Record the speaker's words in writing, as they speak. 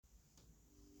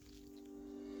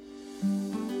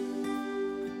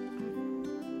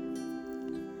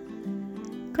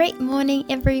Great morning,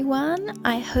 everyone.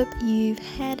 I hope you've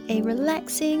had a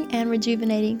relaxing and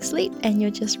rejuvenating sleep and you're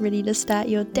just ready to start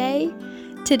your day.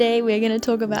 Today, we're going to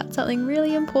talk about something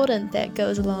really important that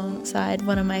goes alongside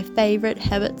one of my favorite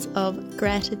habits of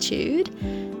gratitude,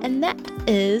 and that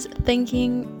is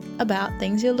thinking about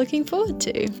things you're looking forward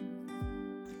to.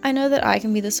 I know that I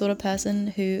can be the sort of person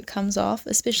who comes off,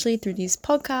 especially through these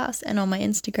podcasts and on my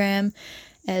Instagram,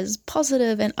 as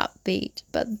positive and upbeat,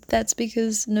 but that's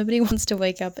because nobody wants to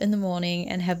wake up in the morning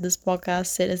and have this podcast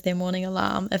set as their morning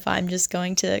alarm if I'm just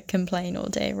going to complain all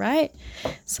day, right?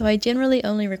 So I generally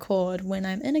only record when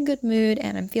I'm in a good mood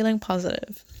and I'm feeling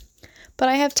positive. But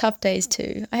I have tough days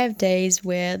too. I have days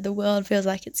where the world feels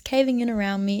like it's caving in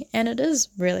around me, and it is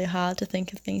really hard to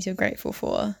think of things you're grateful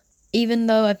for, even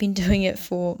though I've been doing it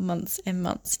for months and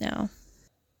months now.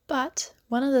 But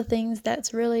one of the things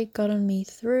that's really gotten me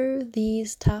through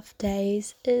these tough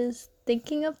days is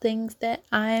thinking of things that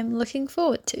I'm looking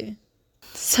forward to.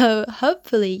 So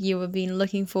hopefully you have been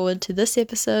looking forward to this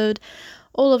episode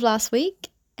all of last week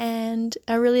and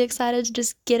are really excited to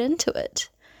just get into it.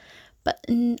 But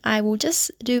I will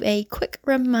just do a quick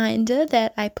reminder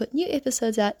that I put new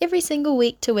episodes out every single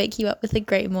week to wake you up with a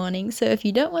great morning. So if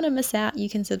you don't want to miss out, you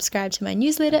can subscribe to my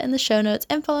newsletter in the show notes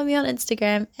and follow me on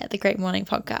Instagram at The Great Morning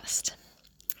Podcast.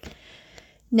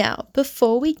 Now,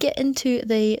 before we get into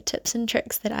the tips and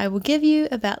tricks that I will give you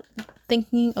about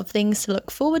thinking of things to look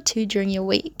forward to during your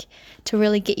week to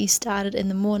really get you started in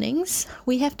the mornings,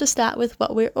 we have to start with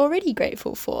what we're already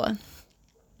grateful for.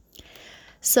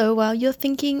 So while you're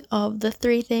thinking of the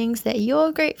 3 things that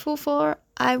you're grateful for,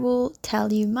 I will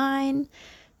tell you mine.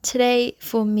 Today,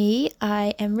 for me,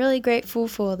 I am really grateful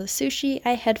for the sushi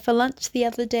I had for lunch the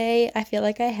other day. I feel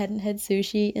like I hadn't had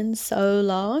sushi in so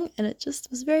long, and it just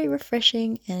was very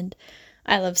refreshing, and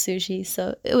I love sushi,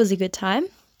 so it was a good time.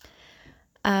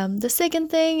 The second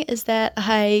thing is that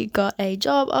I got a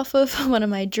job offer for one of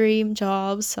my dream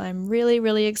jobs, so I'm really,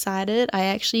 really excited. I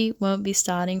actually won't be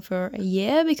starting for a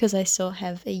year because I still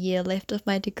have a year left of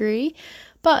my degree,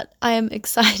 but I am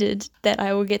excited that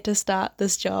I will get to start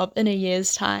this job in a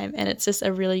year's time, and it's just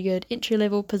a really good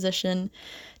entry-level position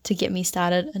to get me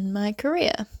started in my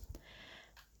career.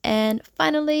 And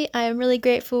finally, I am really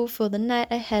grateful for the night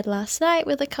I had last night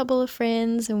with a couple of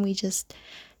friends, and we just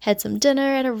had some dinner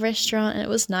at a restaurant, and it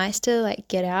was nice to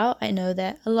get out. I know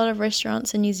that a lot of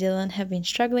restaurants in New Zealand have been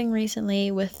struggling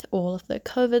recently with all of the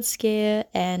COVID scare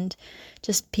and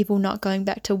just people not going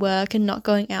back to work and not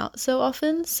going out so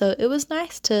often. So it was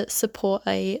nice to support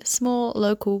a small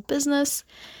local business,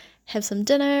 have some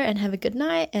dinner and have a good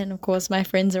night. And of course, my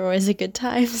friends are always a good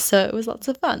time, so it was lots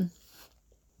of fun.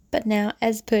 But now,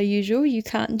 as per usual, you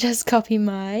can't just copy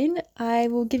mine. I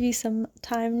will give you some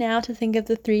time now to think of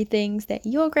the 3 things that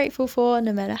you're grateful for,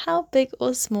 no matter how big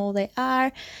or small they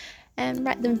are, and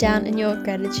write them down in your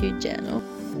gratitude journal.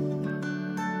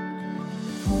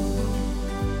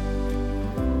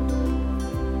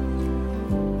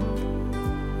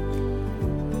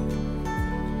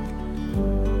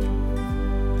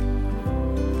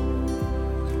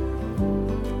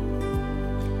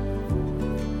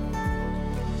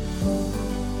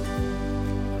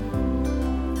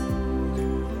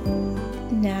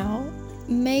 Now,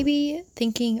 maybe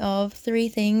thinking of 3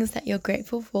 things that you're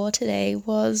grateful for today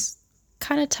was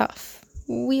kind of tough.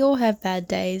 We all have bad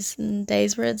days and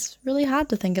days where it's really hard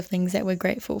to think of things that we're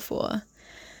grateful for.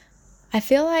 I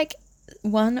feel like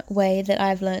one way that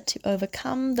I've learnt to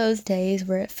overcome those days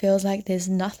where it feels like there's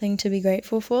nothing to be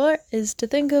grateful for is to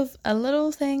think of a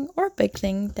little thing or a big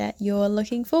thing that you're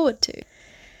looking forward to.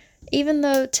 Even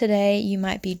though today you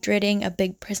might be dreading a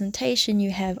big presentation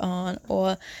you have on,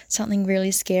 or something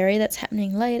really scary that's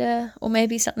happening later, or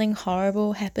maybe something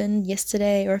horrible happened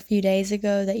yesterday or a few days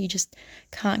ago that you just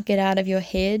can't get out of your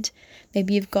head.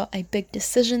 Maybe you've got a big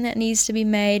decision that needs to be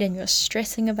made and you're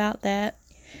stressing about that.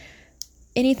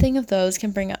 Anything of those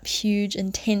can bring up huge,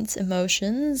 intense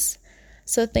emotions.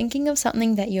 So thinking of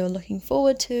something that you're looking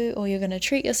forward to or you're going to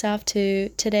treat yourself to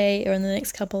today or in the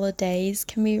next couple of days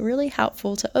can be really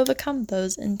helpful to overcome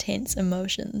those intense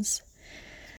emotions.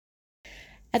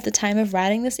 At the time of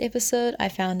writing this episode, I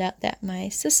found out that my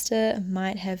sister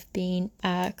might have been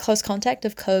close contact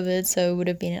of COVID, so would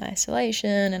have been in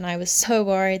isolation, and I was so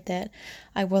worried that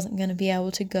I wasn't going to be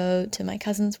able to go to my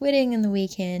cousin's wedding in the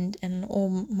weekend, and all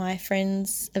my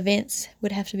friends' events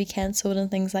would have to be cancelled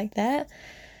and things like that.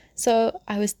 So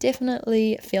I was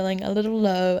definitely feeling a little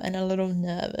low and a little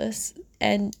nervous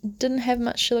and didn't have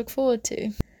much to look forward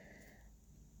to.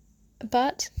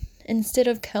 But instead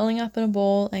of curling up in a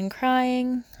ball and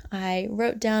crying, I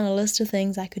wrote down a list of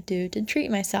things I could do to treat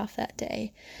myself that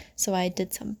day. So I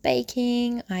did some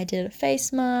baking, I did a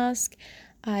face mask,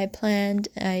 I planned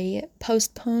a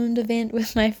postponed event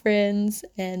with my friends,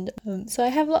 and so I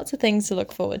have lots of things to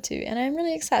look forward to, and I'm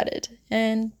really excited.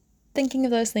 And thinking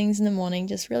of those things in the morning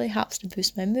just really helps to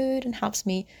boost my mood and helps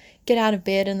me get out of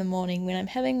bed in the morning when I'm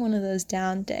having one of those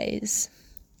down days.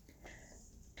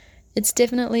 It's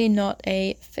definitely not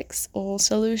a fix-all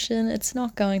solution. It's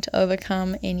not going to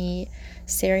overcome any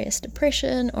serious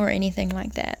depression or anything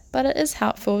like that, but it is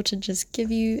helpful to just give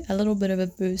you a little bit of a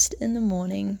boost in the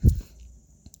morning.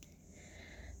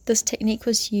 This technique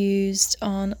was used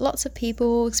on lots of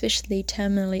people, especially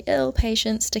terminally ill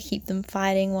patients, to keep them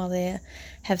fighting while they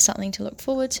have something to look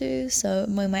forward to. So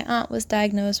when my aunt was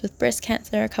diagnosed with breast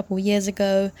cancer a couple years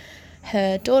ago,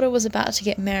 her daughter was about to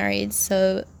get married,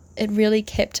 so it really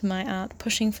kept my aunt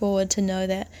pushing forward to know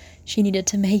that she needed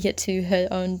to make it to her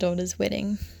own daughter's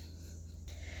wedding.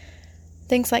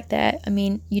 Things like that. I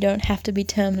mean, you don't have to be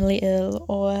terminally ill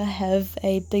or have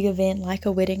a big event like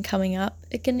a wedding coming up.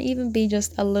 It can even be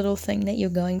just a little thing that you're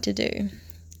going to do.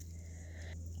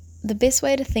 The best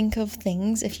way to think of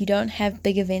things if you don't have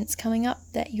big events coming up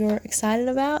that you're excited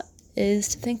about is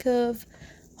to think of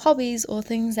hobbies or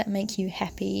things that make you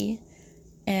happy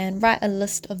and write a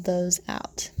list of those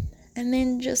out. And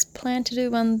then just plan to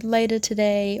do one later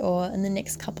today or in the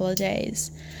next couple of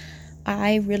days.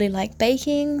 I really like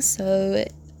baking, so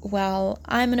while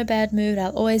I'm in a bad mood,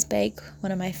 I'll always bake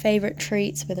one of my favorite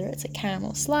treats, whether it's a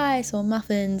caramel slice or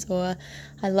muffins, or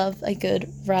I love a good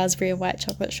raspberry white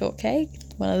chocolate shortcake,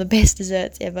 one of the best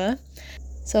desserts ever.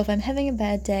 So if I'm having a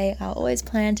bad day, I'll always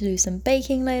plan to do some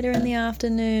baking later in the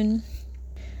afternoon.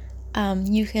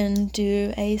 You can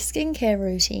do a skincare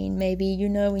routine. Maybe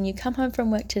when you come home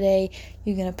from work today,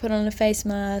 you're going to put on a face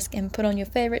mask and put on your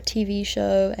favorite TV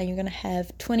show, and you're going to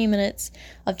have 20 minutes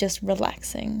of just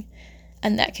relaxing.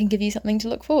 And that can give you something to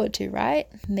look forward to, right?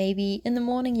 Maybe in the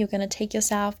morning you're going to take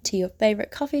yourself to your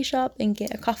favorite coffee shop and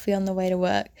get a coffee on the way to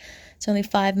work. It's only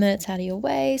 5 minutes out of your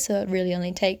way, so it really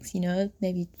only takes,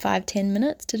 maybe 5-10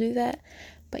 minutes to do that.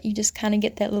 But you just kind of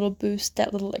get that little boost,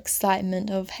 that little excitement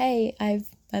of, hey, I've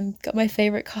got my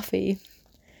favorite coffee.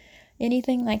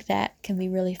 Anything like that can be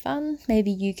really fun.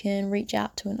 Maybe you can reach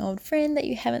out to an old friend that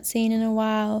you haven't seen in a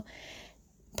while,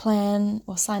 plan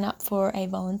or sign up for a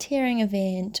volunteering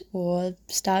event, or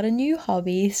start a new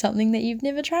hobby, something that you've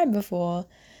never tried before.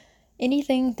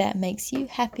 Anything that makes you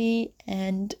happy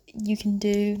and you can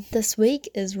do this week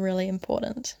is really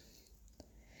important.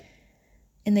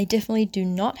 And they definitely do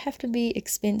not have to be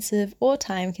expensive or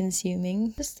time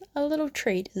consuming. Just a little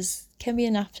treat can be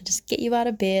enough to just get you out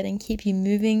of bed and keep you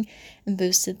moving and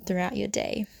boosted throughout your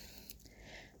day.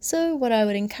 So what I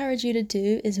would encourage you to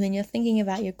do is when you're thinking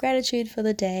about your gratitude for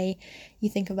the day, you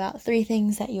think about 3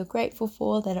 things that you're grateful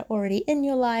for that are already in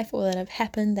your life or that have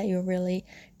happened that you're really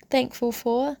thankful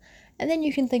for. And then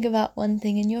you can think about 1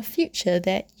 thing in your future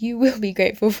that you will be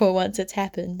grateful for once it's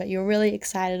happened, but you're really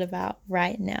excited about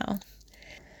right now.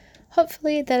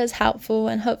 Hopefully that is helpful,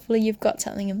 and hopefully you've got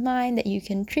something in mind that you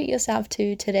can treat yourself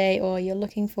to today or you're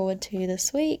looking forward to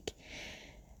this week.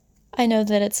 I know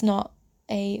that it's not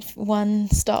a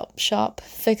one-stop shop,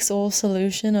 fix-all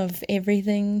solution of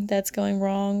everything that's going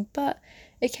wrong, but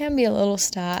it can be a little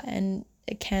start, and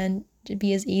it can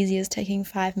be as easy as taking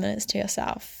 5 minutes to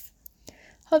yourself.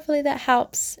 Hopefully that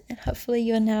helps, and hopefully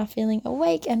you're now feeling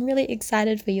awake and really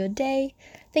excited for your day.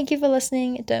 Thank you for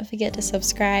listening. Don't forget to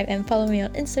subscribe and follow me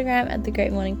on Instagram at The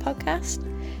Great Morning Podcast.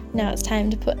 Now it's time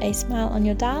to put a smile on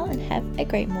your dial and have a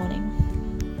great morning.